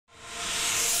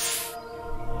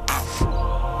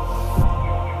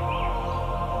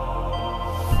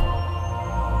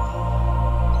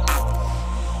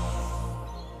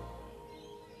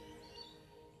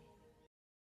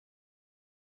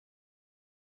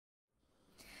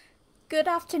Good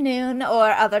afternoon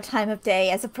or other time of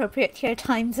day as appropriate to your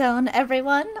time zone,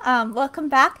 everyone. Welcome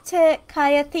back to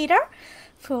Kaya Theater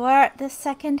for the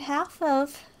second half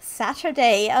of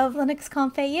Saturday of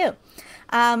linux.conf.au.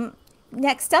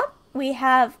 Next up, we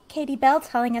have Katie Bell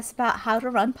telling us about how to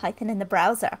run Python in the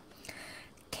browser.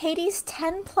 Katie's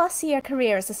 10-plus year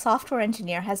career as a software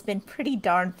engineer has been pretty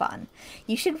darn fun.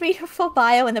 You should read her full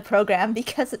bio in the program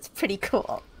because it's pretty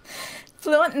cool.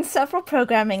 Fluent in several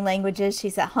programming languages,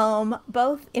 she's at home,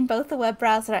 in both the web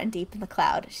browser and deep in the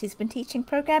cloud. She's been teaching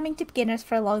programming to beginners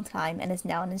for a long time and is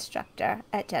now an instructor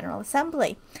at General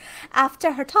Assembly.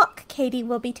 After her talk, Katie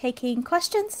will be taking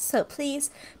questions, so please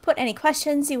put any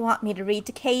questions you want me to read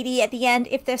to Katie at the end,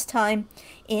 if there's time,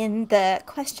 in the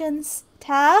questions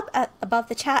tab above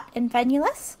the chat in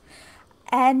Venulus.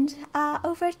 And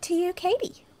over to you,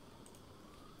 Katie.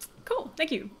 Cool,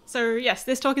 thank you. So yes,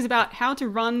 this talk is about how to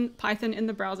run Python in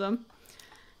the browser.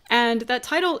 And that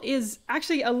title is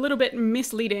actually a little bit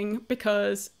misleading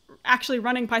because actually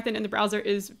running Python in the browser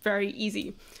is very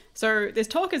easy. So this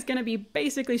talk is going to be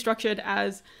basically structured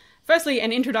as, firstly,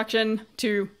 an introduction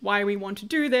to why we want to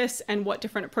do this and what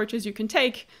different approaches you can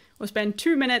take. We'll spend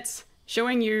 2 minutes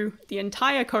showing you the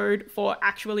entire code for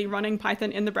actually running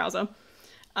Python in the browser.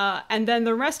 And then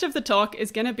the rest of the talk is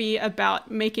going to be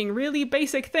about making really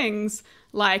basic things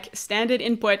like standard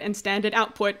input and standard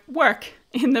output work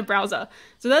in the browser.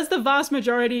 So that's the vast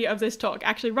majority of this talk.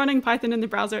 Actually running Python in the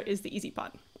browser is the easy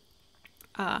part.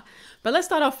 But let's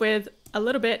start off with a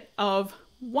little bit of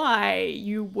why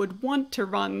you would want to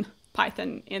run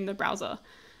Python in the browser.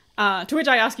 To which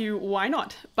I ask you, why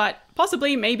not? But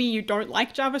possibly, maybe you don't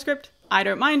like JavaScript. I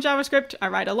don't mind JavaScript. I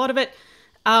write a lot of it.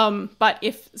 But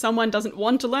if someone doesn't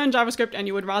want to learn JavaScript and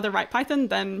you would rather write Python,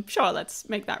 then sure, let's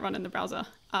make that run in the browser.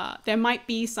 There might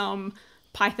be some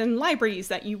Python libraries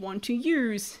that you want to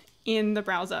use in the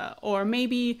browser, or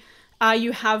maybe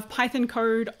you have Python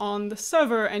code on the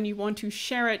server and you want to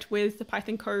share it with the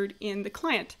Python code in the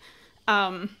client.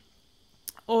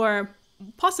 Or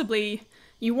possibly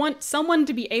you want someone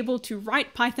to be able to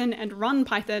write Python and run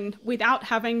Python without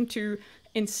having to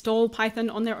install Python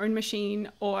on their own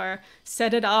machine or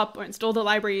set it up or install the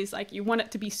libraries. Like, you want it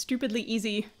to be stupidly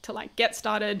easy to get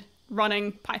started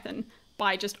running Python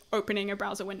by just opening a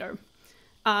browser window.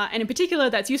 And in particular,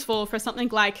 that's useful for something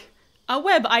like a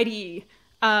web IDE,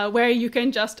 where you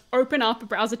can just open up a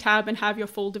browser tab and have your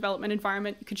full development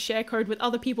environment. You could share code with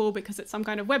other people because it's some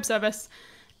kind of web service.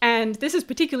 And this is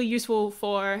particularly useful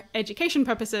for education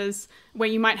purposes, where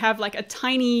you might have a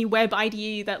tiny web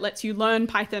IDE that lets you learn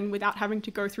Python without having to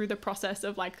go through the process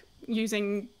of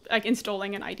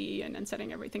installing an IDE and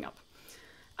setting everything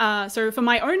up. So for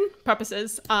my own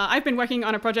purposes, I've been working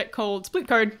on a project called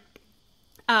SplitCode,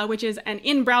 which is an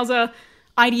in-browser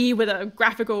IDE with a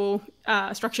graphical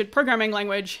structured programming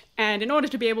language. And in order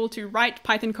to be able to write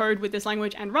Python code with this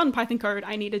language and run Python code,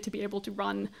 I needed to be able to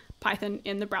run Python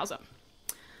in the browser.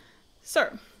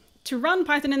 So to run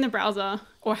Python in the browser,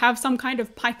 or have some kind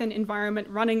of Python environment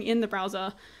running in the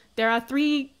browser, there are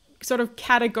 3 sort of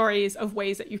categories of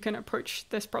ways that you can approach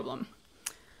this problem.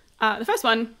 The first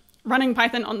one, running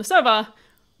Python on the server.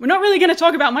 We're not really going to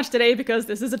talk about much today because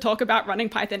this is a talk about running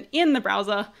Python in the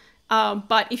browser.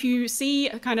 But if you see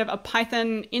a kind of a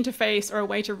Python interface or a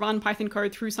way to run Python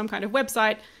code through some kind of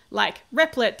website like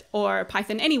Replit or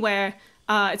Python Anywhere,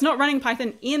 it's not running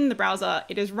Python in the browser.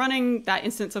 It is running that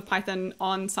instance of Python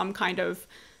on some kind of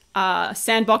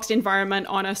sandboxed environment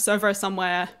on a server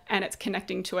somewhere, and it's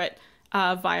connecting to it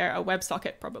via a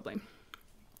WebSocket probably.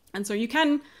 And so you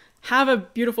can have a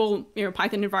beautiful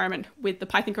Python environment with the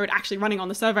Python code actually running on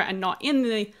the server and not in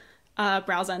the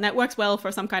browser, and that works well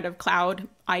for some kind of cloud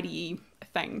IDE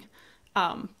thing.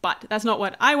 But that's not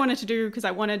what I wanted to do, because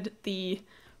I wanted the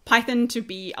Python to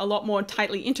be a lot more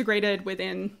tightly integrated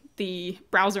within the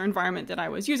browser environment that I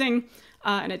was using,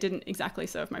 and it didn't exactly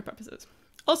serve my purposes.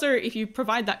 Also, if you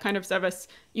provide that kind of service,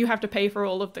 you have to pay for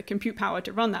all of the compute power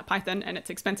to run that Python, and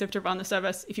it's expensive to run the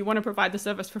service. If you want to provide the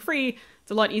service for free, it's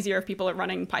a lot easier if people are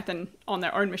running Python on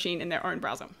their own machine in their own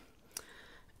browser.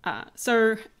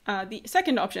 So the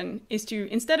second option is to,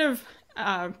 instead of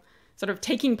sort of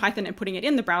taking Python and putting it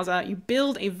in the browser, you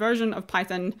build a version of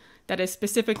Python that is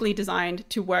specifically designed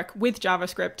to work with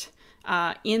JavaScript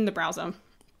in the browser.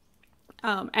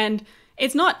 And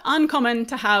it's not uncommon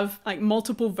to have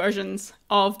multiple versions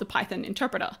of the Python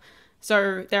interpreter.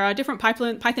 So there are different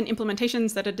Python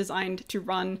implementations that are designed to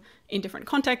run in different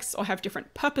contexts or have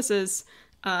different purposes.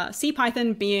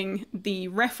 CPython being the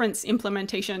reference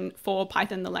implementation for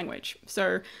Python, the language.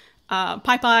 So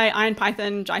PyPy,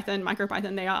 IronPython, Jython,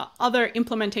 MicroPython, they are other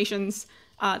implementations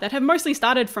that have mostly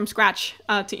started from scratch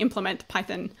to implement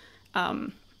Python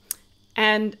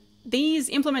And these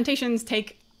implementations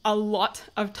take a lot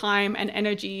of time and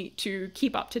energy to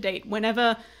keep up to date.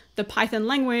 Whenever the Python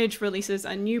language releases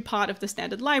a new part of the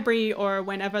standard library, or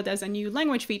whenever there's a new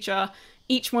language feature,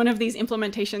 each one of these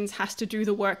implementations has to do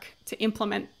the work to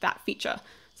implement that feature.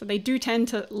 So they do tend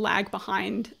to lag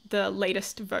behind the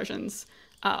latest versions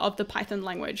of the Python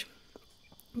language,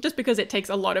 just because it takes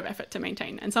a lot of effort to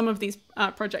maintain. And some of these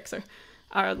projects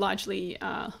are largely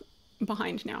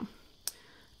behind now.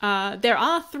 There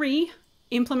are 3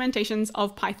 implementations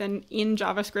of Python in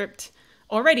JavaScript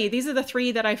already. These are the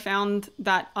 3 that I found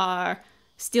that are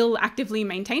still actively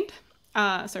maintained.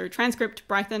 So Transcript,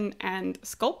 Brython, and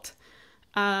Sculpt.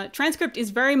 Transcript is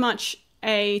very much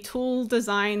a tool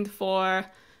designed for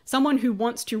someone who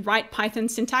wants to write Python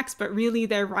syntax, but really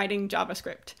they're writing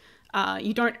JavaScript.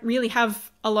 You don't really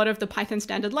have a lot of the Python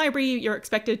standard library. You're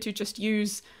expected to just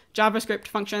use JavaScript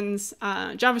functions.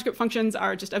 JavaScript functions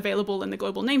are just available in the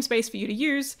global namespace for you to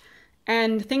use.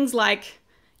 And things like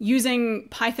using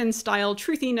Python-style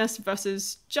truthiness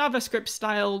versus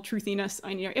JavaScript-style truthiness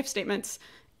in your if statements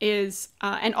is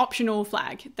an optional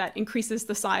flag that increases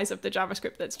the size of the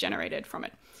JavaScript that's generated from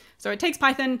it. So it takes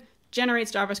Python,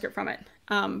 generates JavaScript from it.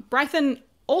 Brython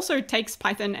also takes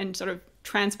Python and sort of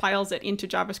transpiles it into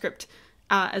JavaScript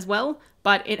as well,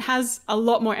 but it has a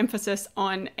lot more emphasis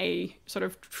on a sort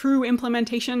of true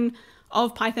implementation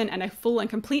of Python and a full and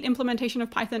complete implementation of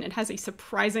Python. It has a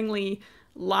surprisingly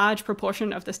large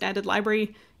proportion of the standard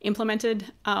library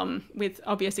implemented, with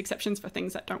obvious exceptions for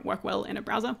things that don't work well in a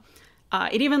browser.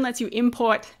 It even lets you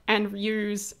import and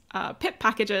use pip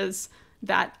packages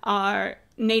that are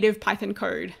native Python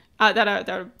code, that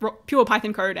are pure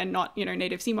Python code and not,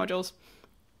 native C modules.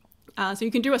 So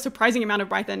you can do a surprising amount of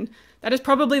Brython. That is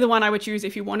probably the one I would choose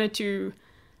if you wanted to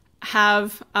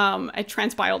have a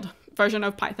transpiled version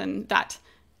of Python that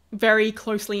very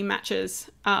closely matches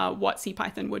what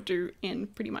CPython would do in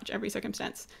pretty much every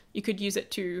circumstance. You could use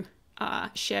it to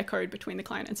share code between the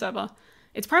client and server.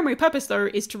 Its primary purpose, though,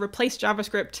 is to replace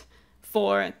JavaScript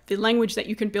for the language that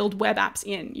you can build web apps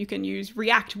in. You can use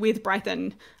React with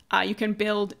Brython. You can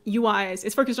build UIs.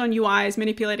 It's focused on UIs,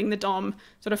 manipulating the DOM,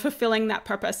 sort of fulfilling that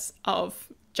purpose of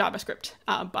JavaScript,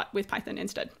 but with Python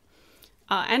instead.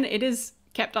 And it is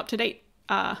kept up to date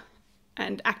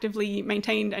and actively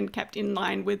maintained and kept in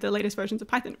line with the latest versions of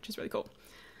Python, which is really cool.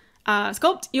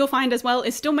 Sculpt, you'll find as well,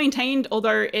 is still maintained,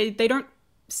 although they don't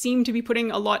seem to be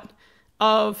putting a lot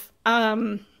of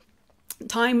time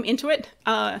into it.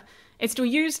 It's still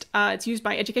used. It's used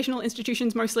by educational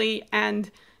institutions mostly,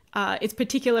 and its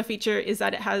particular feature is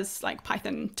that it has like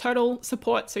Python turtle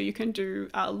support, so you can do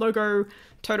logo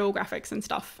turtle graphics and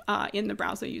stuff in the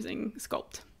browser using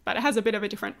Sculpt. But it has a bit of a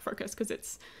different focus because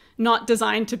it's not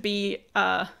designed to be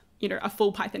a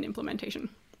full Python implementation.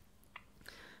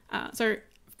 So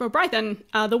for Brython,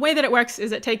 the way that it works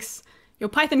is it takes your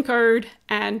Python code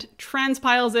and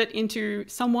transpiles it into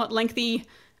somewhat lengthy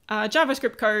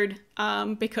JavaScript code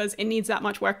because it needs that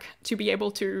much work to be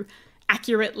able to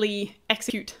accurately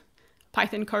execute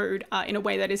Python code in a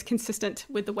way that is consistent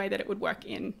with the way that it would work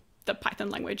in the Python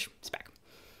language spec.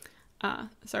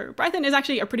 So Brython is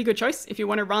actually a pretty good choice if you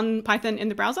want to run Python in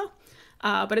the browser,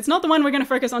 but it's not the one we're going to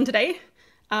focus on today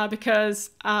because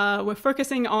we're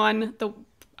focusing on the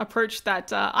approach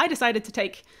that I decided to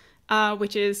take,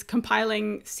 which is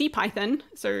compiling CPython,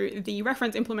 so the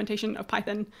reference implementation of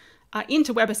Python,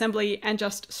 into WebAssembly and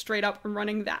just straight up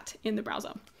running that in the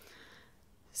browser.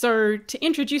 So to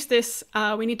introduce this,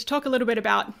 we need to talk a little bit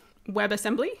about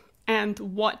WebAssembly and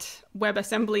what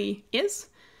WebAssembly is.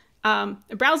 A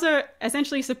browser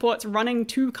essentially supports running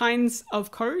 2 kinds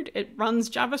of code. It runs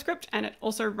JavaScript and it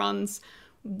also runs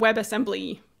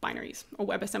WebAssembly binaries or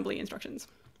WebAssembly instructions.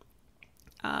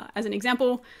 As an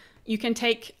example, you can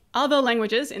take other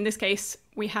languages. In this case,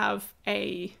 we have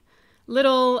a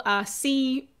little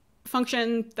C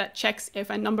function that checks if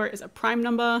a number is a prime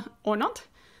number or not.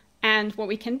 And what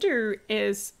we can do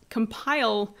is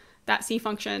compile that C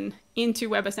function into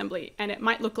WebAssembly. And it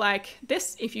might look like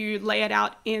this if you lay it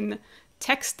out in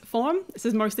text form. This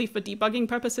is mostly for debugging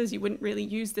purposes. You wouldn't really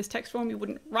use this text form. You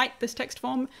wouldn't write this text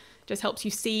form. It just helps you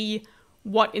see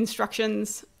what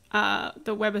instructions the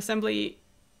WebAssembly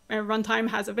runtime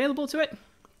has available to it.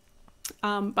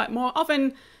 But more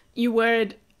often, you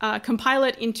would compile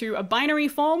it into a binary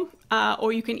form,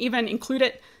 or you can even include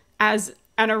it as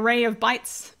an array of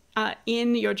bytes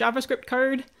in your JavaScript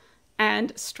code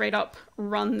and straight up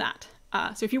run that.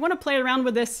 So if you want to play around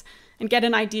with this and get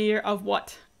an idea of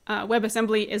what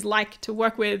WebAssembly is like to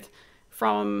work with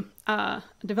from a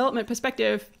development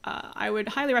perspective, I would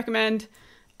highly recommend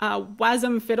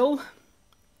Wasm Fiddle.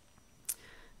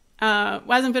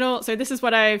 wasm fiddle. So this is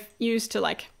what I've used to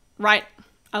like write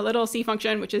a little C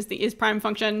function, which is the isPrime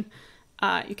function.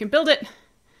 You can build it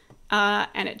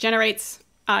and it generates.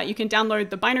 You can download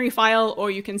the binary file, or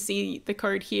you can see the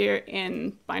code here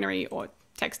in binary or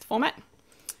text format.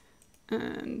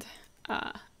 And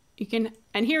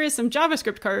and here is some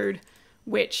JavaScript code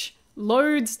which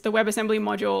loads the WebAssembly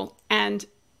module and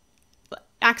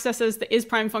accesses the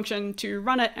isPrime function to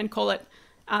run it and call it.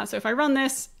 So if I run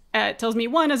this, it tells me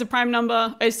 1 is a prime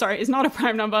number, is not a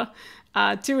prime number,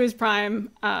 2 is prime,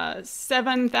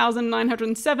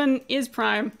 7,907 is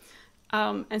prime.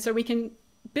 And so we can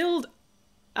build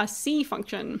a C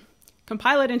function,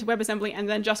 compile it into WebAssembly, and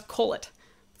then just call it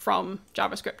from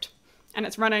JavaScript. And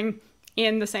it's running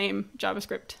in the same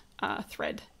JavaScript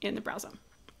thread in the browser.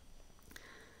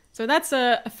 So that's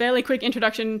a fairly quick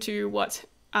introduction to what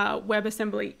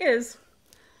WebAssembly is.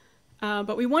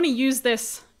 But we want to use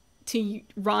this to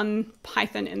run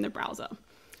Python in the browser.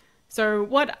 So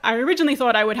what I originally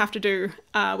thought I would have to do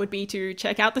would be to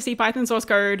check out the CPython source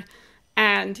code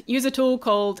and use a tool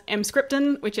called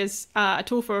mscripten, which is a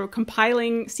tool for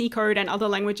compiling C code and other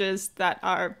languages that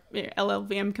are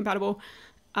LLVM compatible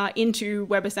into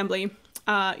WebAssembly.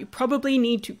 You probably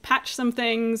need to patch some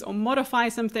things or modify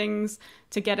some things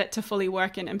to get it to fully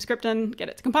work in mscripten, get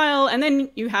it to compile, and then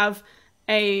you have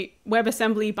a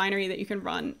WebAssembly binary that you can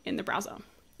run in the browser.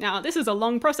 Now, this is a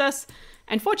long process,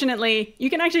 and fortunately, you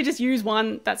can actually just use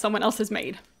one that someone else has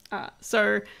made.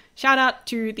 So shout out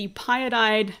to the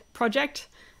Pyodide project.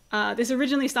 This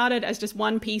originally started as just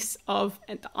one piece of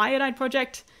the Iodide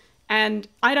project, and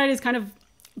Iodide is kind of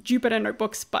Jupyter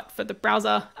notebooks, but for the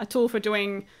browser, a tool for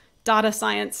doing data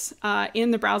science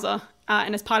in the browser.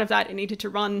 And as part of that, it needed to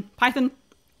run Python.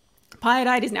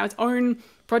 Pyodide is now its own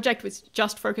project, which is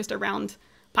just focused around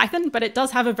Python, but it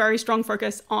does have a very strong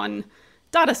focus on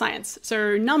data science.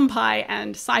 So NumPy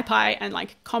and SciPy and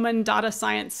like common data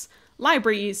science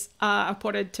libraries are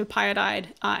ported to Pyodide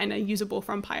and are usable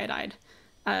from Pyodide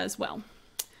as well.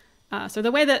 So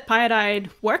the way that Pyodide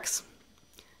works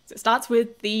is it starts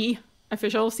with the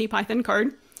official CPython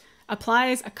code,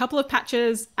 applies a couple of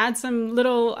patches, adds some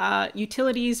little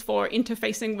utilities for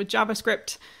interfacing with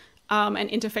JavaScript and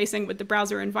interfacing with the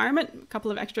browser environment, a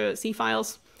couple of extra C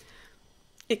files.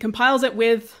 It compiles it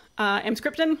with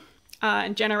mscripten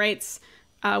and generates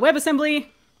WebAssembly,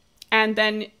 and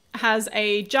then has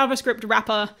a JavaScript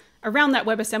wrapper around that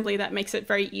WebAssembly that makes it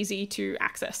very easy to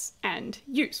access and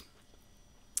use,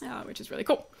 which is really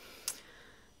cool.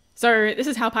 So this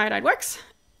is how Pyodide works.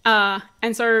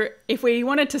 And so if we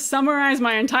wanted to summarize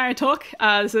my entire talk,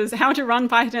 this is how to run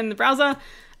Python in the browser.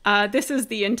 This is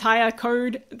the entire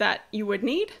code that you would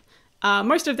need.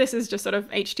 Most of this is just sort of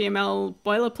HTML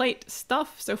boilerplate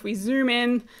stuff. So if we zoom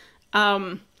in,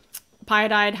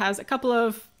 Pyodide has a couple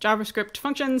of JavaScript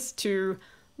functions to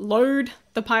load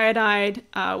the Pyodide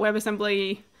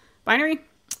WebAssembly binary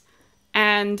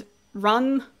and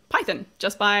run Python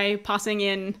just by passing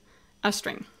in a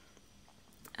string.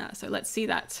 So let's see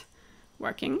that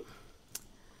working.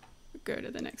 Go to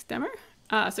the next demo.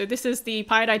 So this is the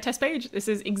Pyodide test page. This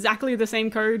is exactly the same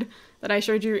code that I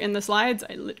showed you in the slides.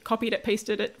 I copied it,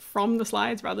 pasted it from the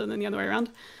slides rather than the other way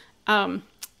around.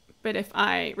 But if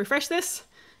I refresh this,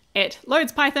 it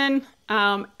loads Python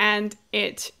and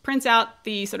it prints out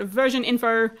the sort of version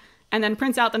info and then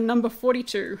prints out the number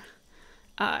 42.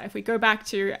 If we go back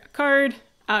to code,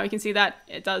 we can see that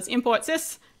it does import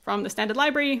sys from the standard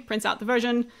library, prints out the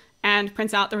version, and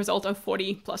prints out the result of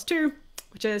 40 plus 2,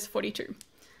 which is 42.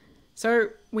 So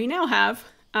we now have,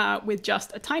 with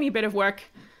just a tiny bit of work,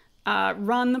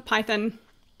 run Python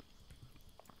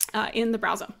in the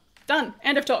browser. Done.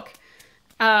 End of talk.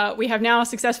 We have now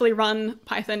successfully run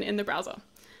Python in the browser.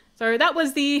 So that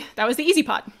was the easy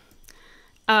part.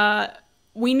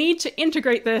 We need to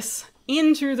integrate this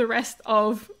into the rest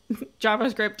of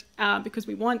JavaScript because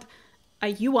we want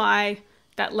a UI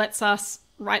that lets us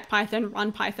write Python,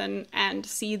 run Python, and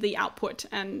see the output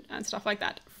and stuff like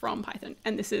that from Python.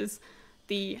 And this is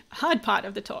the hard part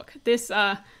of the talk. This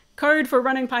code for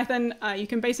running Python, you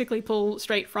can basically pull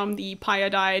straight from the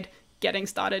Pyodide getting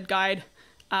started guide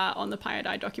on the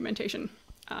Pyodide documentation.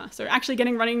 So actually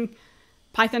running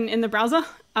Python in the browser,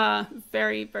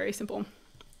 very, very simple.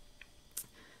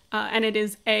 And it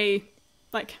is a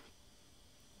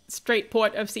straight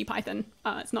port of CPython.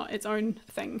 It's not its own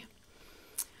thing.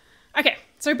 Okay,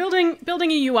 so building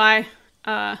a UI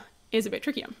is a bit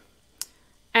trickier.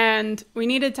 And we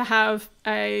needed to have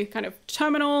a kind of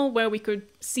terminal where we could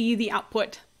see the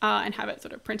output and have it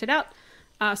sort of printed out.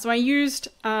 So I used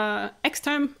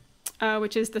Xterm,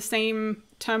 which is the same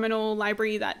terminal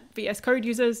library that VS Code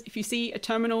uses. If you see a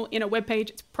terminal in a web page,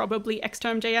 it's probably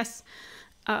xterm.js.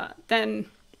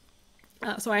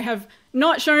 So I have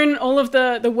not shown all of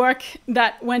the work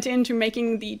that went into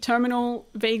making the terminal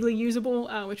vaguely usable,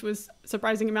 which was a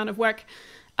surprising amount of work.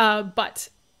 But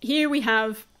here we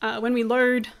have, when we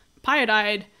load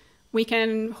Pyodide, we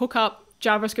can hook up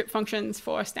JavaScript functions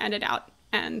for standard out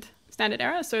and standard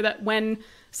error, so that when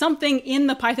something in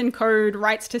the Python code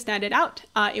writes to standard out,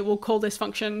 it will call this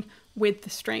function with the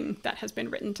string that has been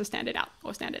written to standard out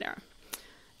or standard error.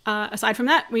 Aside from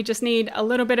that, we just need a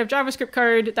little bit of JavaScript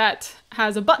code that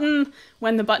has a button.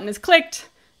 When the button is clicked,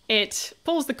 it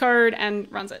pulls the code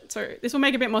and runs it. So this will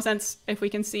make a bit more sense if we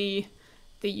can see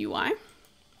the UI.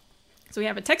 So we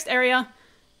have a text area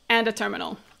and a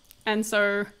terminal. And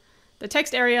so the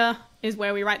text area is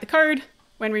where we write the code.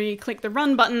 When we click the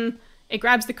run button, it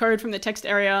grabs the code from the text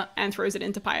area and throws it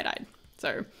into Pyodide.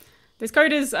 So this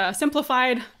code is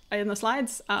simplified in the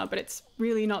slides, but it's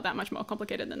really not that much more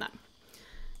complicated than that.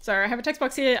 So I have a text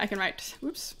box here. I can write,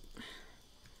 whoops,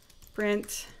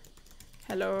 print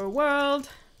hello world.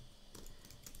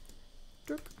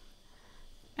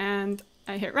 And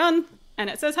I hit run,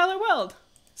 and it says hello world.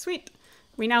 Sweet.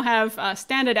 We now have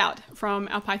standard out from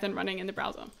our Python running in the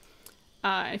browser.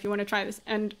 If you want to try this.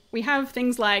 And we have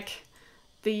things like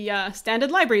the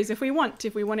standard libraries if we want.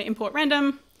 If we want to import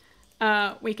random,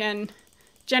 we can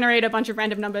generate a bunch of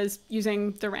random numbers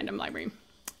using the random library.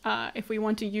 If we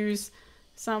want to use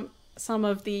some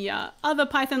of the other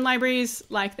Python libraries,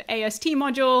 like the AST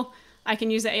module, I can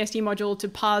use the AST module to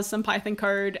parse some Python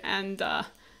code and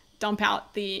dump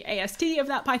out the AST of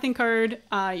that Python code.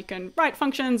 You can write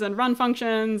functions and run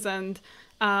functions and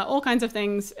all kinds of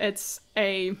things. It's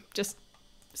a just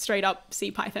straight up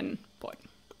C Python port.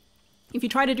 If you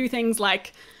try to do things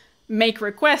like make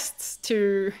requests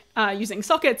to using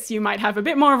sockets, you might have a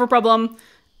bit more of a problem,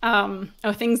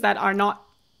 or things that are not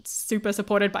super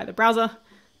supported by the browser.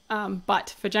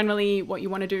 But for generally what you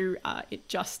want to do, it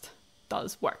just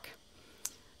does work.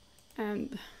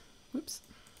 And whoops,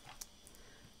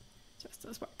 just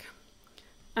does work.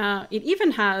 It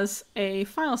even has a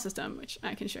file system, which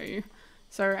I can show you.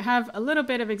 So I have a little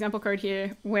bit of example code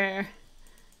here where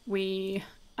we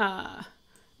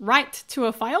write to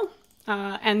a file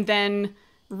and then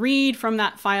read from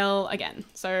that file again.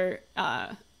 So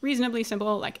reasonably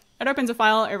simple, like it opens a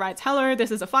file, it writes, hello,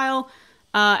 this is a file,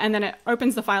 and then it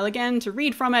opens the file again to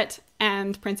read from it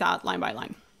and prints out line by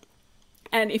line.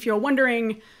 And if you're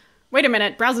wondering, wait a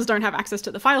minute, browsers don't have access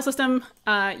to the file system,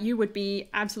 you would be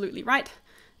absolutely right.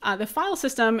 The file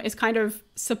system is kind of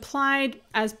supplied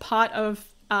as part of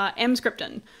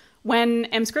mscripton. When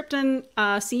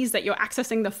mscripton sees that you're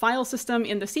accessing the file system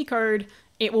in the C code,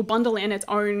 it will bundle in its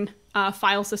own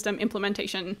file system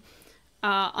implementation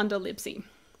under libc.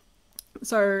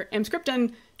 So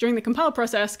mscripton, during the compile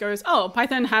process, goes, oh,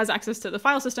 Python has access to the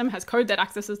file system, has code that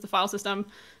accesses the file system.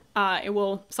 It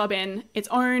will sub in its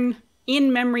own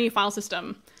in-memory file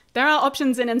system. There are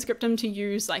options in mscripton to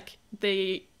use like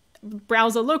the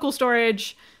browser local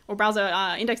storage or browser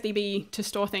IndexedDB to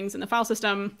store things in the file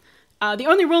system. The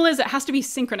only rule is it has to be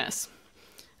synchronous.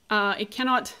 It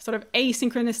cannot sort of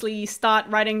asynchronously start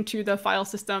writing to the file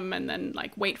system and then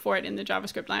like wait for it in the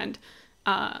JavaScript land.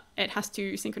 It has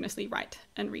to synchronously write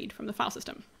and read from the file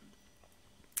system.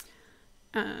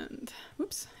 And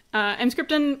whoops,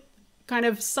 mscripton kind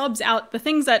of subs out the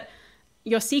things that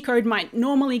your C code might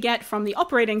normally get from the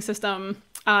operating system.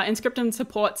 Mscripton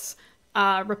supports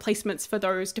replacements for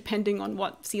those depending on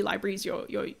what C libraries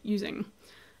you're using.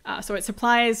 So it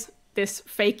supplies this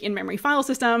fake in-memory file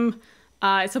system.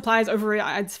 It supplies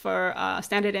overrides for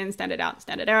standard in, standard out,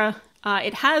 standard error.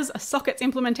 It has a sockets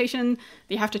implementation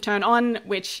that you have to turn on,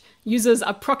 which uses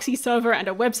a proxy server and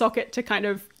a WebSocket to kind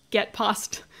of get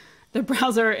past the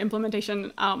browser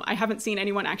implementation. I haven't seen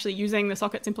anyone actually using the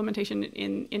sockets implementation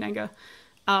in Anger.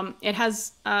 It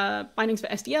has bindings for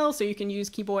SDL, so you can use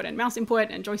keyboard and mouse input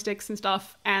and joysticks and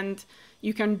stuff, and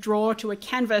you can draw to a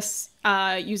canvas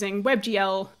using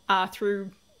WebGL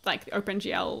through like the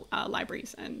OpenGL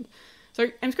libraries. And so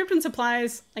mscripton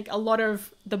supplies like a lot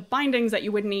of the bindings that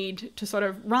you would need to sort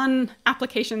of run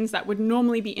applications that would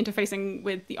normally be interfacing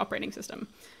with the operating system.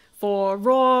 For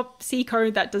raw C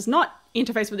code that does not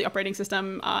interface with the operating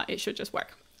system, it should just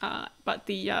work. But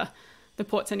the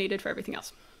ports are needed for everything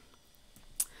else.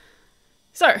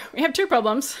 So we have two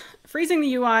problems: freezing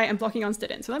the UI and blocking on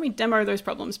stdin. So let me demo those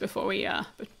problems before we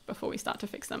start to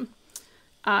fix them.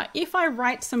 If I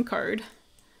write some code,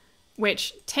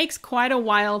 which takes quite a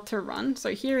while to run.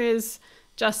 So here is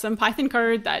just some Python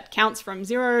code that counts from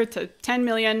 0 to 10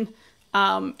 million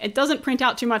It doesn't print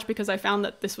out too much because I found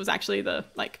that this was actually the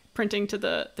printing to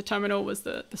the terminal was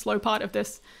the slow part of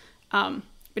this. But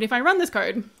if I run this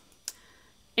code,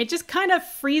 it just kind of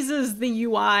freezes the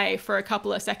UI for a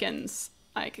couple of seconds.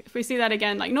 Like if we see that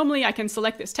again, like normally I can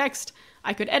select this text,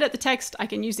 I could edit the text, I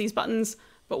can use these buttons,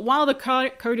 but while the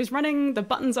code is running, the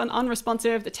buttons are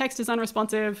unresponsive, the text is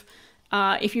unresponsive.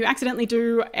 If you accidentally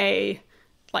do a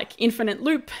infinite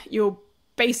loop, you'll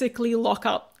basically lock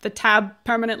up the tab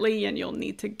permanently and you'll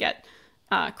need to get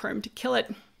Chrome to kill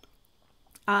it.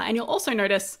 And you'll also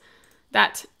notice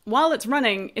that while it's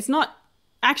running, it's not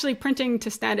actually printing to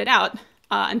standard out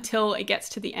until it gets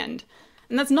to the end.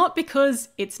 And that's not because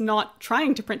it's not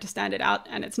trying to print to standard out,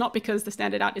 and it's not because the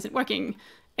standard out isn't working.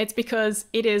 It's because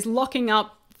it is locking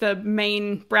up the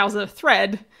main browser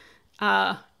thread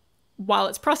while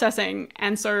it's processing.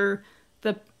 And so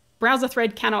the browser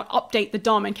thread cannot update the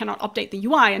DOM and cannot update the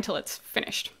UI until it's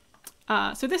finished.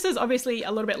 So this is obviously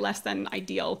a little bit less than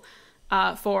ideal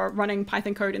for running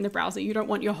Python code in the browser. You don't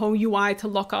want your whole UI to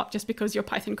lock up just because your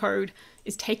Python code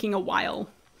is taking a while.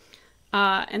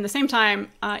 At the same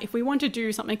time, if we want to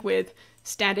do something with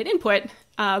standard input,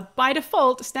 by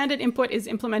default, standard input is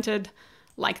implemented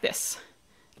like this.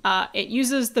 It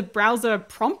uses the browser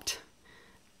prompt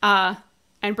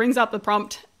and brings up the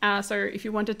prompt. So if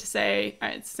you wanted to say,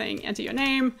 it's saying enter your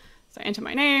name, so I enter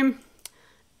my name,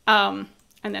 and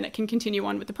then it can continue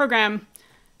on with the program.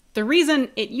 The reason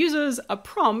it uses a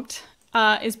prompt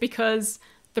is because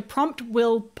the prompt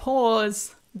will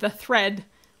pause the thread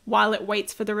while it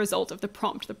waits for the result of the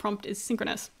prompt. The prompt is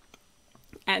synchronous,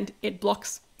 and it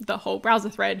blocks the whole browser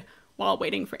thread while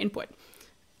waiting for input.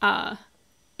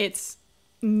 It's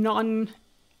you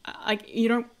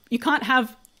can't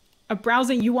have a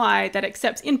browser UI that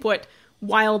accepts input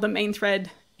while the main thread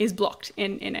is blocked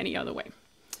in any other way,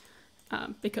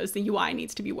 because the UI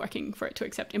needs to be working for it to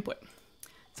accept input.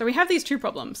 So we have these two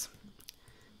problems.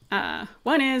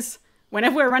 One is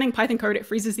whenever we're running Python code, it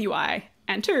freezes the UI,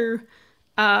 and two,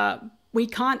 we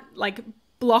can't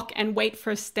block and wait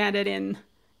for standard in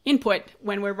input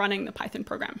when we're running the Python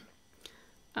program.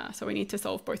 So we need to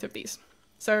solve both of these.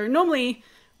 So normally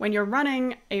when you're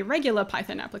running a regular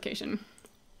Python application,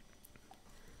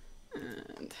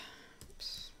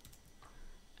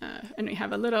 and we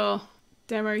have a little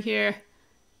demo here.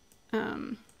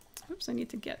 Oops, I need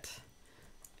to get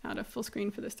out of full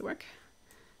screen for this to work.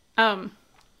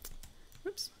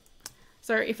 Oops.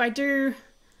 So if I do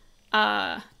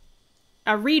a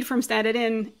read from standard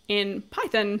in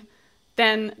Python,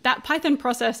 then that Python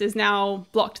process is now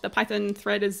blocked. The Python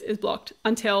thread is blocked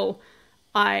until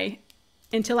I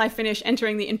finish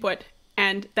entering the input,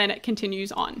 and then it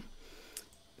continues on.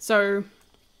 So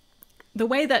the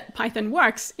way that Python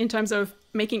works in terms of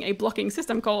making a blocking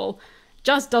system call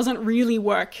just doesn't really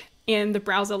work in the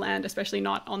browser land, especially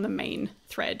not on the main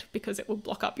thread, because it will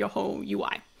block up your whole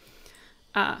UI.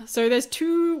 So there's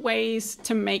two ways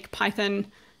to make Python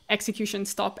execution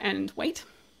stop and wait.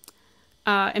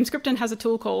 Emscripten has a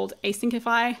tool called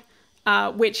asynchify,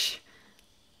 which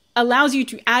allows you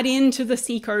to add into the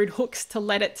C code hooks to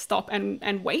let it stop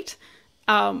and wait.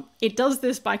 It does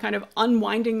this by kind of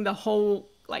unwinding the whole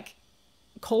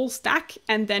call stack,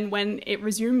 and then when it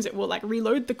resumes, it will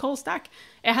reload the call stack.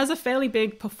 It has a fairly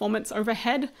big performance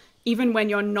overhead, even when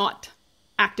you're not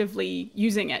actively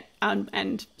using it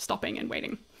and stopping and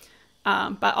waiting.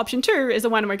 But option two is the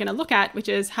one we're going to look at, which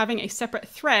is having a separate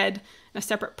thread and a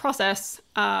separate process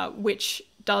which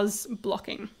does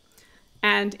blocking.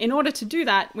 And in order to do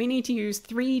that, we need to use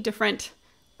three different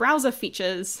browser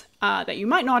features that you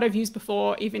might not have used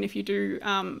before, even if you do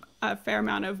a fair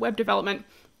amount of web development.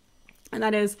 And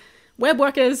that is web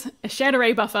workers, a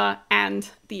SharedArrayBuffer, and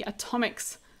the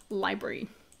Atomics library.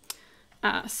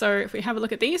 So if we have a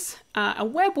look at these, a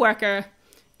web worker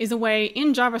is a way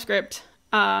in JavaScript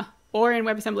or in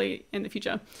WebAssembly in the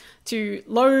future to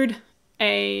load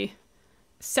a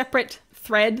separate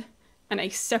thread and a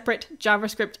separate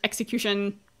JavaScript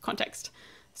execution context.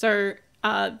 So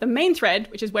the main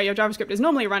thread, which is where your JavaScript is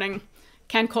normally running,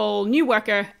 can call new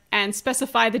worker and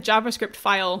specify the JavaScript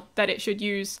file that it should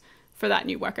use for that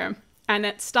new worker. And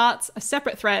it starts a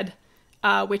separate thread,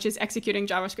 which is executing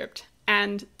JavaScript.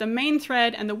 And the main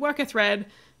thread and the worker thread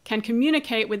can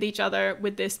communicate with each other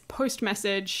with this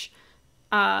postMessage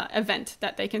event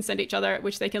that they can send each other,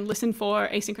 which they can listen for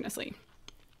asynchronously.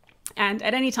 And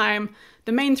at any time,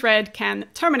 the main thread can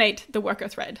terminate the worker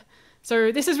thread.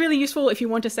 So this is really useful if you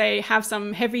want to, say, have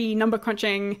some heavy number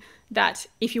crunching that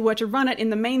if you were to run it in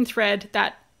the main thread,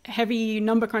 that heavy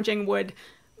number crunching would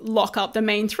lock up the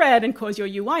main thread and cause your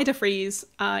UI to freeze.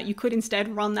 You could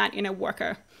instead run that in a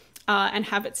worker and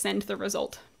have it send the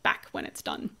result back when it's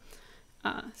done.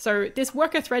 So this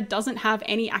worker thread doesn't have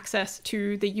any access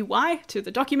to the UI, to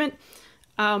the document,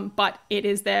 but it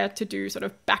is there to do sort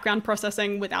of background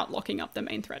processing without locking up the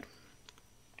main thread,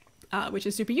 which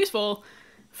is super useful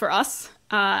for us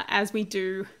as we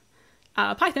do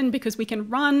Python, because we can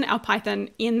run our Python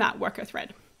in that worker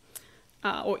thread,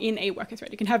 or in a worker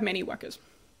thread. You can have many workers.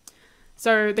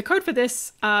 So the code for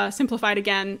this, simplified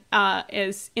again,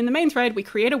 is in the main thread, we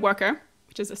create a worker,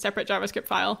 which is a separate JavaScript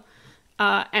file,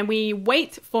 and we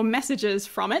wait for messages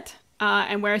from it.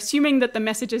 And we're assuming that the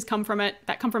messages come from it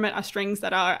are strings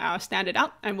that are our standard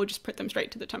out, and we'll just put them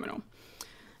straight to the terminal.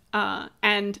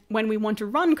 And when we want to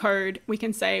run code, we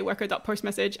can say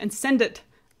worker.postMessage and send it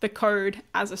the code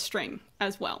as a string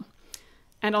as well.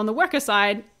 And on the worker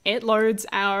side, it loads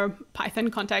our Python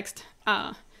context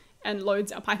and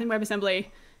loads our Python WebAssembly.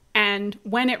 And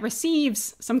when it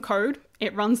receives some code,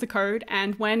 it runs the code.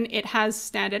 And when it has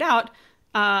standard out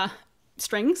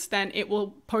strings, then it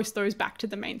will post those back to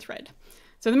the main thread.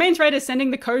 So the main thread is sending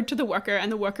the code to the worker,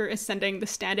 and the worker is sending the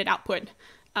standard output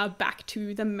back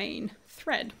to the main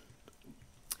thread.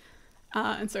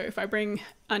 And so if I bring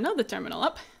another terminal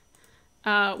up,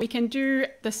 we can do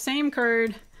the same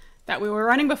code that we were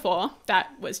running before.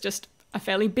 That was just a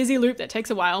fairly busy loop that takes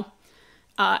a while.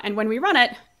 And when we run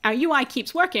it, our UI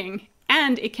keeps working,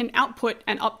 and it can output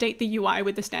and update the UI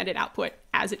with the standard output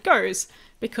as it goes,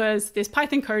 because this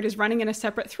Python code is running in a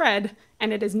separate thread,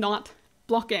 and it is not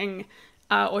blocking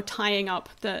or tying up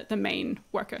the main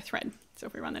worker thread. So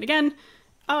if we run that again,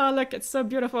 oh, look, it's so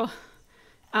beautiful.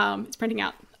 It's printing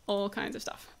out all kinds of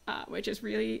stuff, which is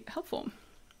really helpful.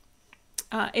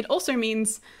 It also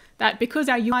means that because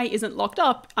our UI isn't locked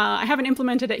up, I haven't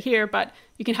implemented it here, but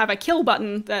you can have a kill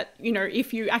button that,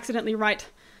 if you accidentally write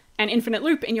an infinite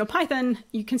loop in your Python,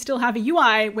 you can still have a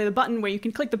UI with a button where you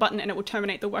can click the button and it will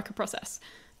terminate the worker process.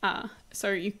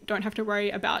 So you don't have to worry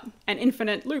about an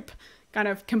infinite loop kind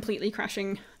of completely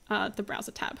crashing the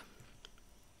browser tab.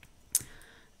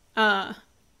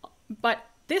 But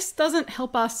this doesn't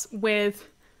help us with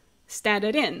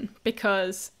standard in,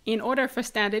 because in order for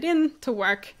standard in to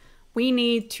work, we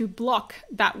need to block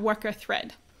that worker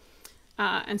thread.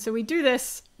 And so we do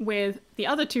this with the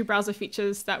other two browser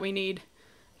features that we need,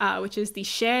 which is the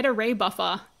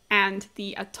SharedArrayBuffer and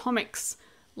the atomics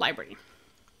library.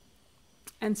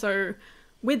 And so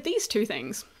with these two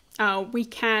things, we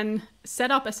can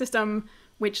set up a system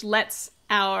which lets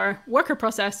our worker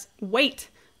process wait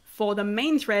for the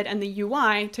main thread and the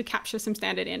UI to capture some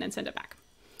standard in and send it back.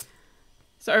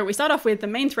 So we start off with the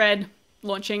main thread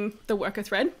launching the worker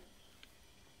thread,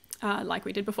 like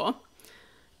we did before.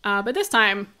 But this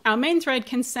time, our main thread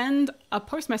can send a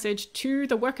post message to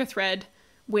the worker thread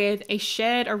with a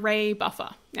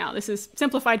SharedArrayBuffer. Now, this is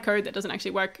simplified code that doesn't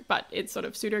actually work, but it's sort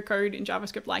of pseudocode in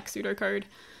JavaScript, like pseudocode.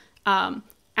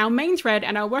 Our main thread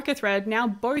and our worker thread now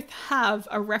both have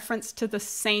a reference to the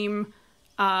same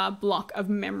block of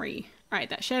memory, right?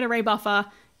 That SharedArrayBuffer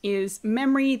is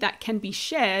memory that can be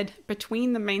shared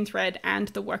between the main thread and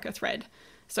the worker thread.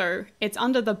 So it's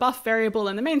under the buff variable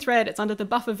in the main thread, it's under the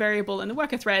buffer variable in the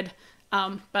worker thread,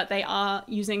 but they are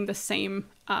using the same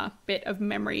bit of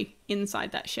memory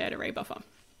inside that SharedArrayBuffer.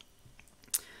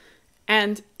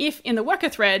 And if in the worker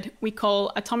thread we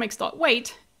call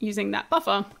atomics.wait using that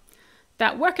buffer,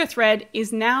 that worker thread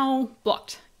is now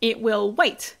blocked. It will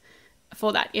wait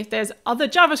for that. If there's other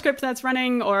JavaScript that's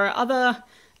running or other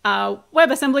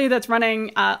WebAssembly that's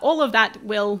running, all of that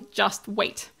will just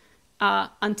wait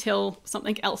until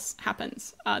something else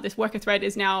happens. This worker thread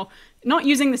is now not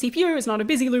using the CPU, it's not a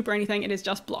busy loop or anything, it is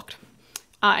just blocked.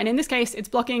 And in this case, it's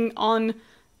blocking on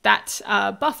that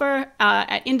buffer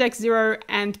at index 0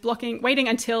 and waiting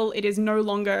until it is no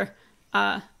longer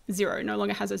 0, no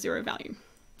longer has a 0 value.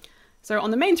 So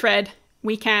on the main thread,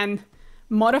 we can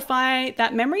modify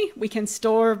that memory. We can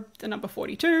store the number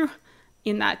 42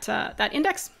 in that, that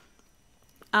index.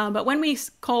 But when we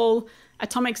call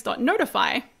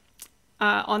atomics.notify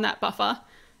on that buffer,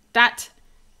 that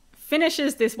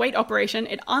finishes this wait operation.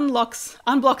 It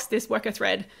unblocks this worker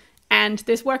thread, and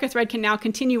this worker thread can now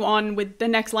continue on with the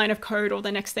next line of code or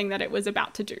the next thing that it was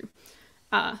about to do.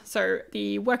 So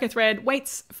the worker thread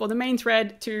waits for the main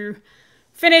thread to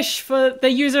finish, for the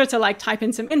user to like type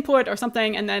in some input or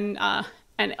something, and then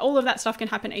and all of that stuff can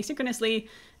happen asynchronously,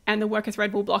 and the worker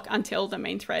thread will block until the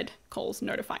main thread calls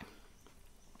notify.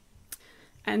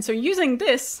 And so using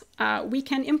this, we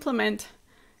can implement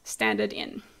standard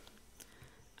in.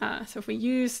 So if we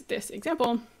use this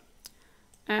example,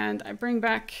 and I bring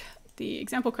back the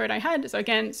example code I had, so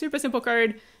again, super simple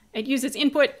code. It uses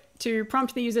input to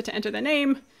prompt the user to enter their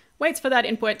name, waits for that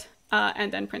input,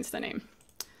 and then prints the name.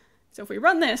 So if we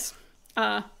run this,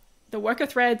 the worker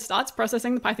thread starts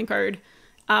processing the Python code,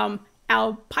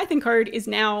 our Python code is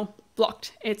now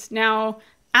blocked. It's now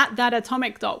at that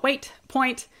atomic.wait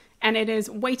point, and it is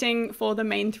waiting for the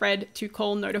main thread to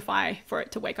call notify for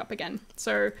it to wake up again.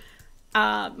 So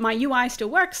my UI still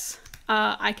works.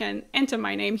 I can enter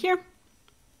my name here.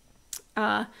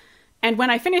 And when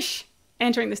I finish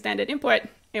entering the standard input,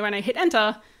 and when I hit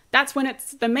enter, that's when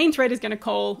the main thread is going to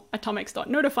call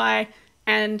atomics.notify,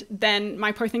 and then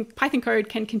my Python code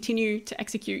can continue to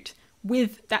execute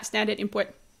with that standard input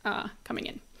coming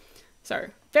in. So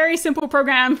very simple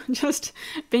program, just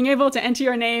being able to enter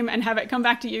your name and have it come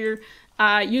back to you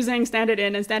using standard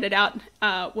in and standard out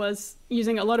was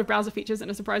using a lot of browser features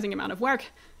and a surprising amount of work,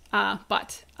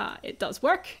 but it does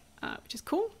work, which is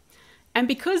cool. And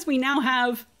because we now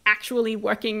have actually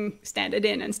working standard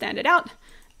in and standard out,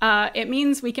 it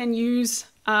means we can use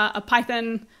a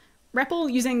Python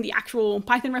REPL using the actual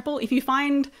Python REPL. If you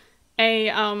find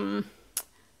the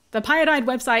Pyodide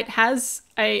website has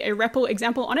a REPL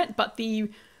example on it, but the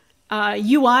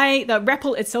UI, the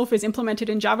REPL itself is implemented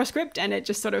in JavaScript, and it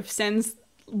just sort of sends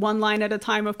one line at a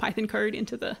time of Python code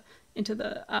into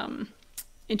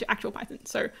actual Python.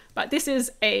 So, but this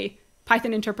is a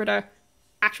Python interpreter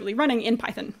actually running in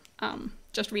Python,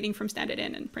 just reading from standard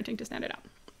in and printing to standard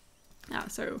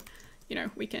out. So, you know,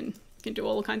 we can do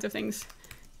all kinds of things,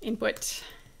 input,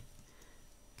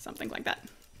 something like that.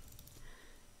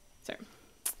 So,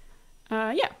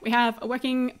 yeah, we have a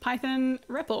working Python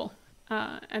REPL,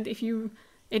 and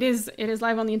it is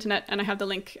live on the internet, and I have the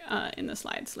link in the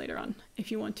slides later on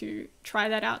if you want to try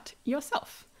that out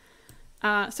yourself.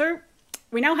 So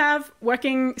we now have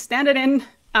working standard in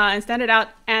and standard out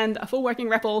and a full working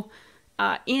REPL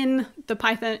in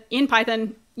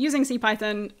Python using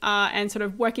CPython and sort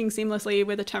of working seamlessly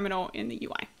with a terminal in the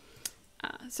UI.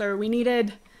 So we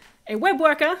needed a web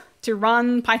worker to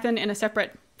run Python in a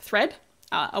separate thread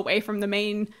away from the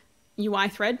main UI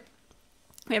thread.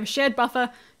 We have a shared buffer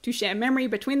to share memory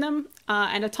between them,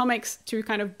 and atomics to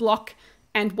kind of block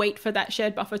and wait for that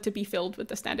shared buffer to be filled with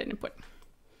the standard input.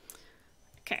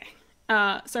 Okay,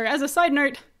 so as a side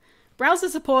note, browser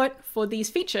support for these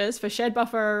features for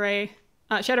SharedArrayBuffer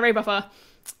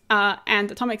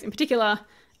and atomics in particular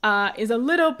is a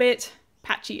little bit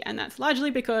patchy, and that's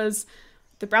largely because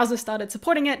the browser started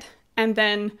supporting it, and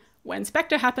then when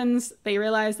Spectre happens, they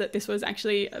realized that this was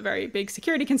actually a very big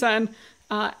security concern,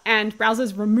 and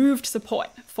browsers removed support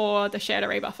for the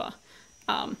SharedArrayBuffer.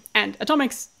 And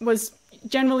atomics was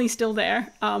generally still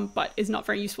there, but is not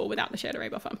very useful without the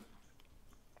SharedArrayBuffer.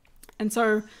 And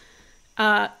so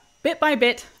bit by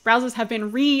bit, browsers have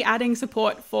been re-adding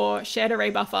support for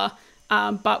SharedArrayBuffer,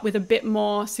 but with a bit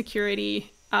more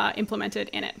security implemented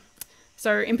in it.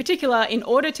 So in particular, in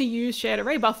order to use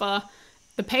SharedArrayBuffer,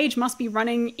 the page must be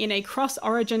running in a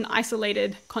cross-origin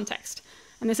isolated context.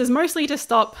 And this is mostly to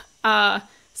stop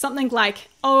something like,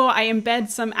 oh, I embed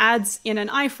some ads in an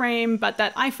iframe, but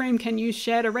that iframe can use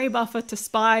SharedArrayBuffer to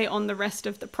spy on the rest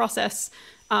of the process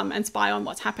and spy on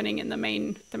what's happening in the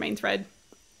main thread.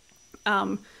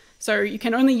 So you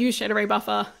can only use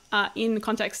SharedArrayBuffer in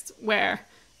contexts where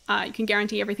you can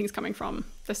guarantee everything's coming from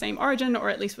the same origin, or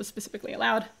at least was specifically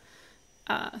allowed.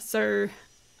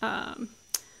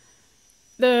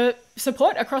 The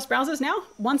support across browsers now,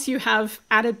 once you have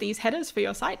added these headers for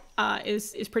your site,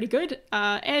 is pretty good.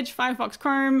 Edge, Firefox,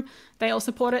 Chrome, they all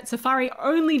support it. Safari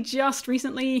only just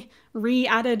recently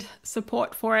re-added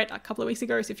support for it a couple of weeks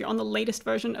ago. So if you're on the latest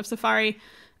version of Safari,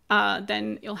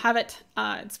 then you'll have it.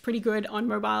 It's pretty good on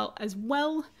mobile as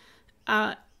well.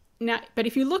 But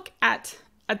if you look at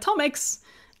atomics,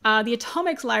 the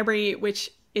atomics library, which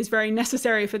is very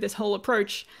necessary for this whole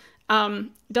approach,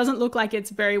 doesn't look like it's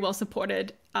very well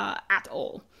supported at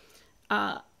all.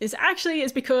 This actually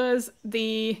is because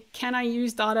the can I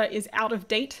use data is out of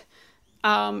date.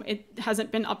 It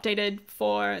hasn't been updated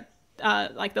for,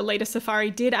 like the latest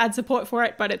Safari did add support for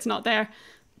it, but it's not there.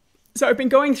 So I've been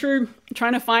going through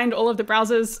trying to find all of the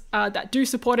browsers that do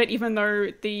support it, even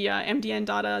though the MDN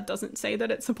data doesn't say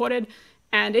that it's supported.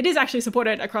 And it is actually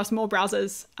supported across more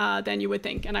browsers than you would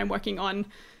think. And I'm working on,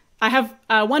 I have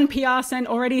one PR sent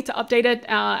already to update it,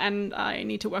 and I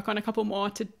need to work on a couple more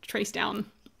to trace down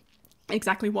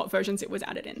exactly what versions it was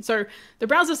added in. So the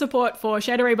browser support for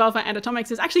SharedArrayBuffer and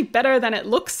atomics is actually better than it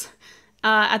looks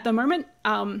at the moment,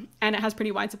 and it has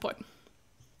pretty wide support.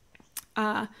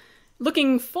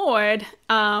 Looking forward,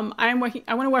 I want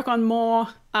to work on more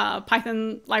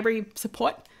Python library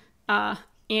support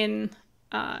in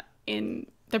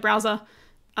the browser.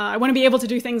 I want to be able to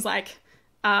do things like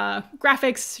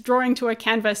graphics, drawing to a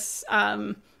canvas,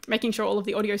 making sure all of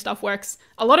the audio stuff works.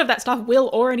 A lot of that stuff will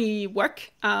already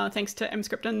work thanks to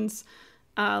Mscripton's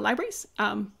libraries,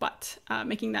 but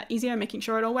making that easier, making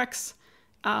sure it all works,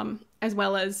 as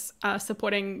well as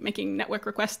supporting making network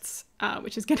requests,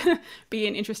 which is going to be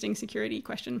an interesting security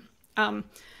question.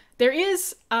 There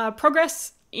is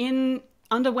progress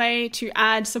underway to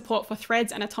add support for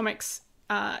threads and atomics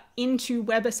into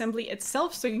WebAssembly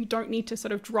itself, so you don't need to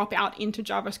sort of drop out into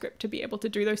JavaScript to be able to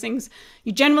do those things.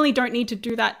 You generally don't need to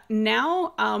do that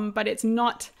now, but it's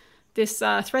not, this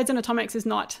threads and atomics is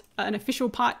not an official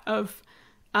part of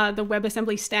the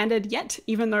WebAssembly standard yet,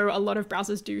 even though a lot of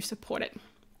browsers do support it.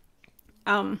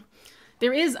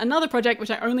 There is another project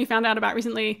which I only found out about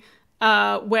recently,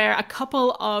 where a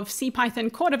couple of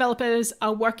CPython core developers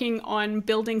are working on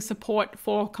building support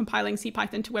for compiling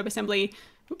CPython to WebAssembly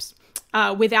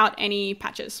without any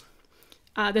patches.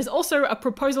 There's also a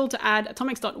proposal to add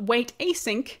atomics.wait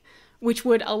async, which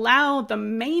would allow the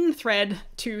main thread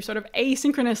to sort of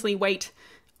asynchronously wait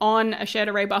on a shared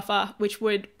array buffer, which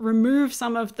would remove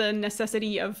some of the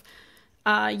necessity of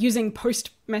using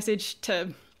postMessage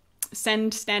to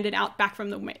send standard out back from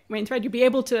the main thread. You'd be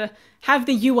able to have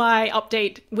the UI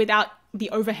update without the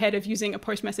overhead of using a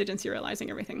postMessage and serializing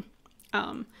everything.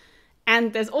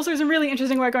 And there's also some really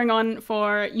interesting work going on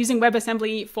for using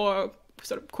WebAssembly for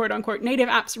sort of quote unquote native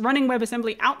apps running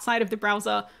WebAssembly outside of the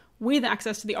browser with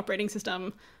access to the operating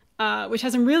system, which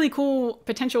has some really cool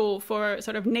potential for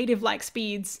sort of native-like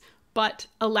speeds, but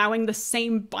allowing the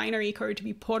same binary code to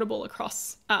be portable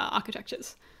across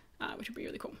architectures, which would be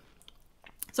really cool.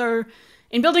 So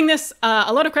in building this,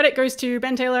 a lot of credit goes to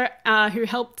Ben Taylor, who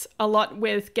helped a lot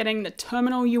with getting the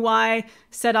terminal UI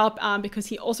set up, because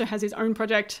he also has his own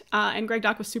project, and Greg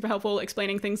Dark was super helpful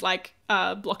explaining things like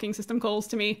blocking system calls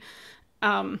to me.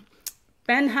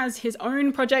 Ben has his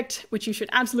own project, which you should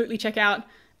absolutely check out,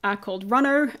 called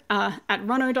Runo, at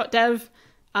runo.dev.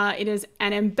 It is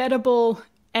an embeddable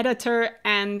editor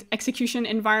and execution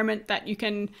environment that you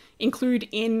can include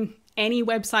in any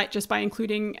website just by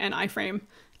including an iframe.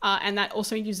 And that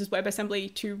also uses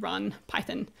WebAssembly to run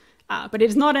Python. But it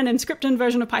is not an Inscripton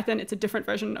version of Python. It's a different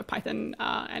version of Python,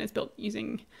 and it's built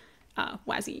using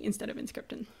WASI instead of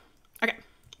Inscripton. Okay,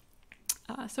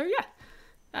 so yeah,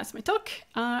 that's my talk.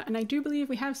 And I do believe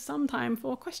we have some time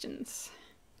for questions.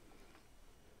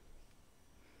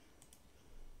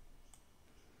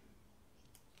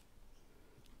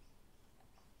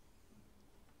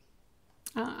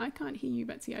 I can't hear you,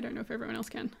 Betsy. I don't know if everyone else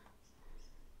can.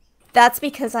 That's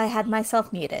because I had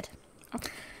myself muted.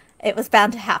 Okay. It was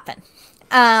bound to happen.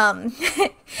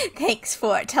 Thanks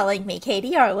for telling me,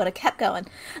 Katie, or I would have kept going.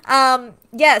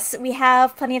 Yes, we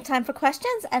have plenty of time for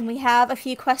questions, and we have a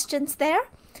few questions there.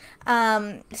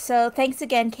 So thanks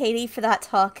again, Katie, for that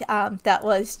talk. That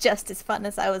was just as fun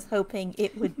as I was hoping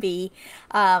it would be.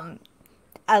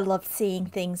 I love seeing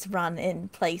things run in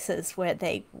places where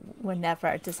they were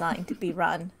never designed to be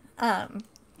run.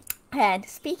 And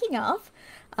speaking of,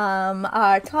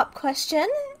 our top question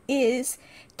is,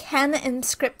 can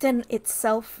Inscripton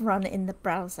itself run in the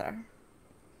browser?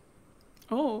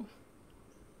 Oh,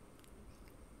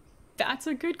 that's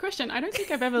a good question. I don't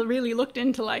think I've ever really looked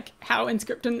into like how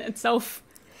Inscripton itself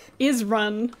is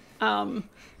run.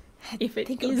 If it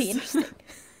is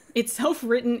itself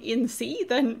written in C,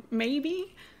 then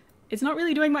maybe. It's not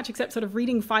really doing much except sort of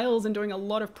reading files and doing a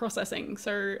lot of processing.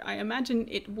 So I imagine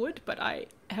it would, but I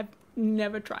have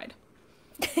never tried.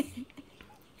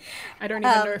 I don't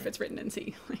even know if it's written in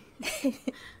C.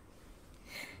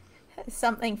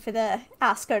 Something for the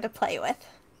asker to play with.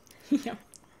 Yeah.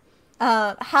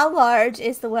 How large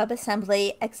is the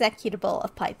WebAssembly executable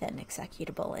of Python?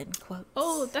 Executable in quotes.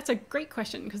 Oh, that's a great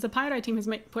question, because the PyDI team has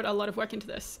put a lot of work into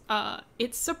this.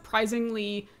 It's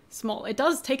surprisingly small. It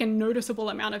does take a noticeable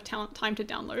amount of time to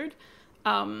download,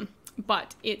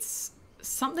 but it's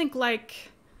something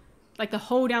like the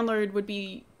whole download would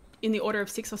be in the order of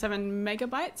 6 or 7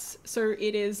 megabytes. So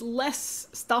it is less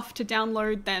stuff to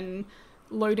download than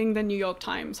loading the New York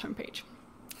Times homepage.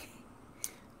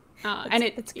 And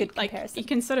it's good comparison. You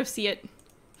can sort of see it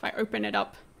if I open it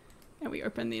up, and we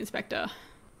open the inspector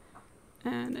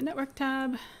and the network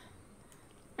tab. All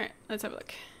right, let's have a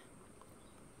look.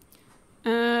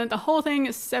 The whole thing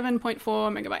is 7.4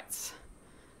 megabytes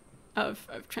of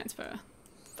transfer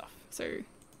stuff. So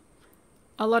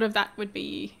a lot of that would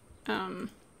be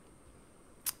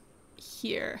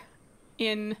here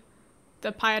in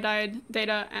the PyDI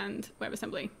data and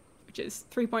WebAssembly, which is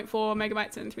 3.4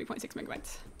 megabytes and 3.6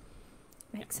 megabytes.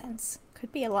 Makes sense.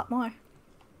 Could be a lot more.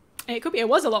 It could be. It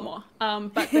was a lot more,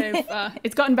 but they've,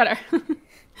 it's gotten better.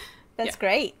 That's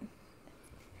great.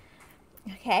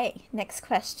 Okay, next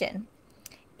question.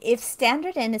 if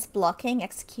stdin is blocking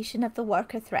execution of the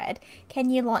worker thread, can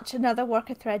you launch another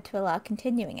worker thread to allow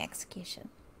continuing execution?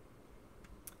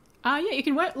 Yeah, you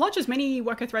can launch as many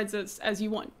worker threads as you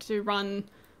want to run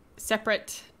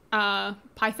separate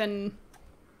Python.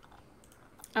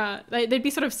 They'd be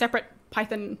sort of separate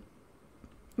Python.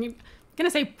 I'm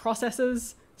gonna say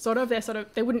processes. Sort of.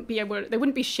 They wouldn't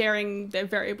be sharing their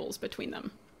variables between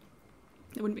them.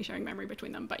 They wouldn't be sharing memory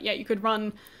between them. But yeah, you could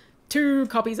run 2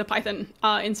 copies of Python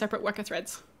in separate worker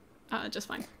threads, just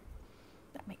fine.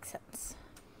 That makes sense.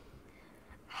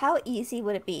 How easy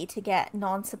would it be to get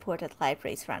non-supported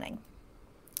libraries running?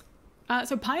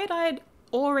 So Pyodide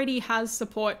already has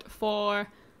support for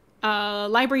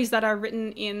libraries that are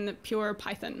written in pure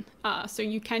Python. So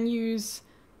you can use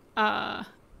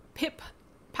pip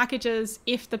packages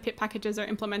if the pip packages are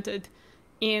implemented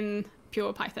in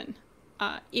pure Python.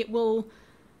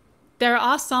 There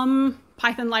are some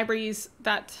Python libraries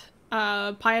that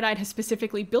Pyodide has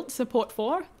specifically built support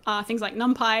for, things like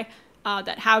NumPy,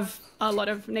 that have a lot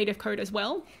of native code as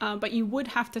well, but you would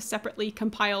have to separately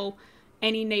compile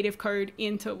any native code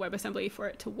into WebAssembly for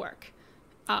it to work.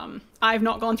 I've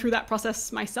not gone through that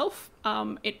process myself.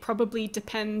 It probably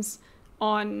depends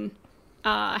on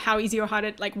how easy or hard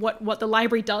it, like what the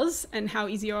library does and how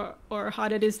easy or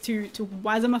hard it is to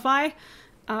WASMify.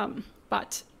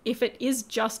 But if it is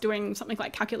just doing something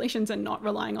like calculations and not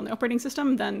relying on the operating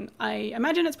system, then I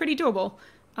imagine it's pretty doable.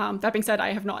 That being said,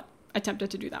 I have not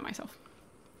attempted to do that myself.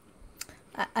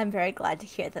 I'm very glad to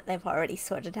hear that they've already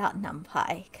sorted out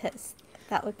NumPy, because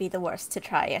that would be the worst to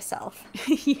try yourself.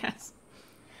 Yes.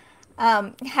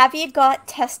 Have you got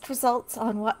test results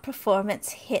on what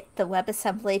performance hit the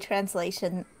WebAssembly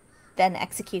translation then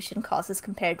execution causes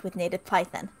compared with native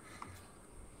Python?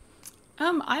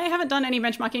 I haven't done any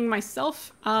benchmarking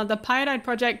myself. The Pyodide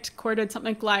project quoted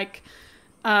something like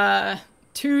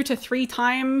 2 to 3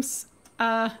 times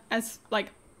as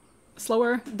like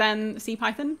slower than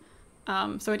CPython.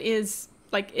 So it is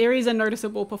like there is a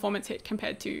noticeable performance hit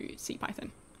compared to CPython.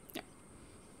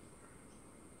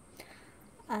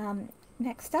 Yeah.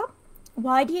 Next up,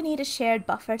 why do you need a shared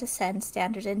buffer to send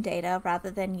stdin data rather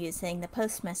than using the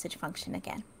postMessage function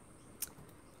again?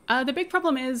 The big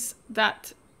problem is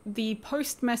that the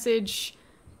postMessage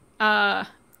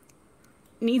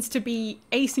needs to be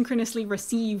asynchronously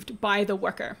received by the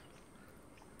worker.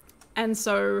 And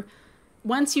so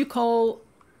once you call,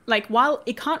 like, while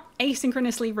it can't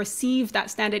asynchronously receive that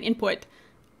standard input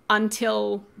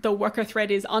until the worker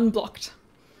thread is unblocked,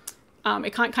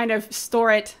 it can't kind of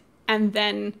store it and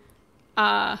then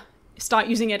start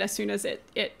using it as soon as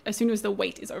the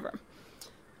wait is over.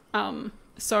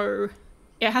 So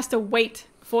it has to wait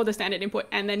for the standard input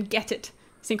and then get it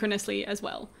synchronously as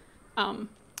well.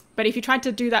 But if you tried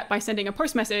to do that by sending a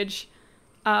postMessage,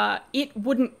 it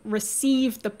wouldn't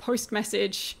receive the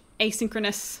postMessage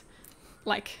asynchronous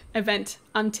like event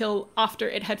until after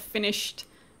it had finished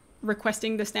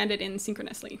requesting the standard in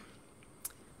synchronously.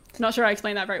 Not sure I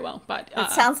explained that very well, but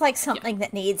it sounds like something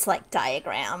that needs like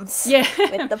diagrams. Yeah,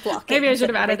 with the blocking. Maybe I should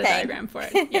have added a diagram for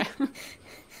it. Yeah.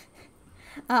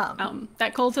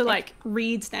 That call to like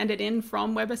read standard in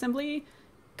from WebAssembly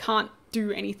can't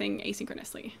do anything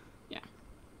asynchronously. Yeah.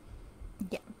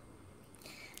 Yeah.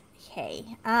 Okay.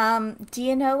 Do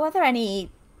you know whether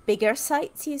any bigger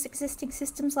sites use existing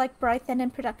systems like Python in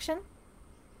production?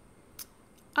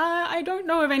 I don't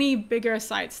know of any bigger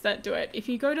sites that do it. If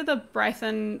you go to the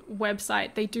Python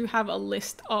website, they do have a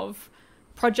list of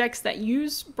projects that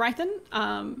use Python,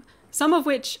 some of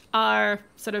which are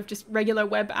sort of just regular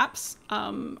web apps.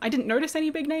 I didn't notice any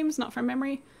big names, not from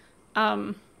memory.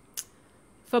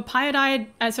 For Pyodide,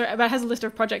 but it has a list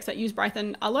of projects that use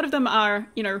Python. A lot of them are,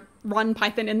 run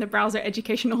Python in the browser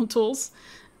educational tools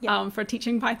for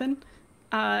teaching Python.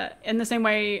 In the same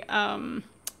way,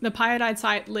 the Pyodide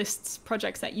site lists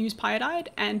projects that use Pyodide,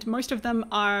 and most of them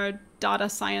are data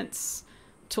science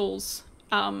tools.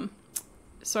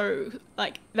 So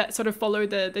like that sort of follow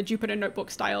the Jupyter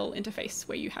Notebook style interface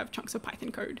where you have chunks of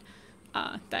Python code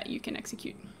that you can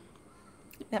execute.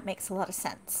 That makes a lot of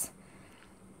sense.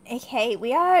 Okay,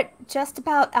 we are just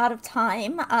about out of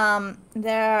time.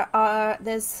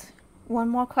 There's one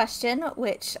more question,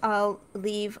 which I'll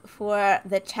leave for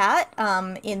the chat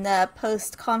in the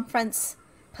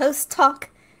post-talk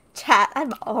chat.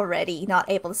 I'm already not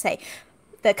able to say.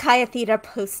 The Kaya Theater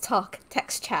post-talk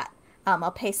text chat.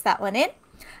 I'll paste that one in.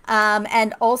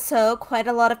 And also, quite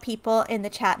a lot of people in the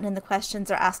chat and in the questions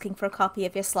are asking for a copy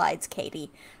of your slides, Katie.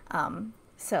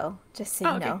 So just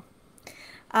so you know.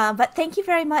 But thank you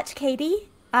very much, Katie.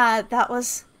 That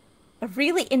was a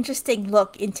really interesting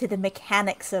look into the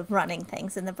mechanics of running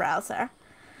things in the browser.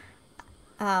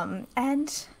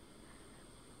 And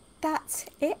that's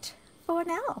it for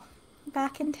now.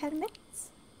 Back in 10 minutes.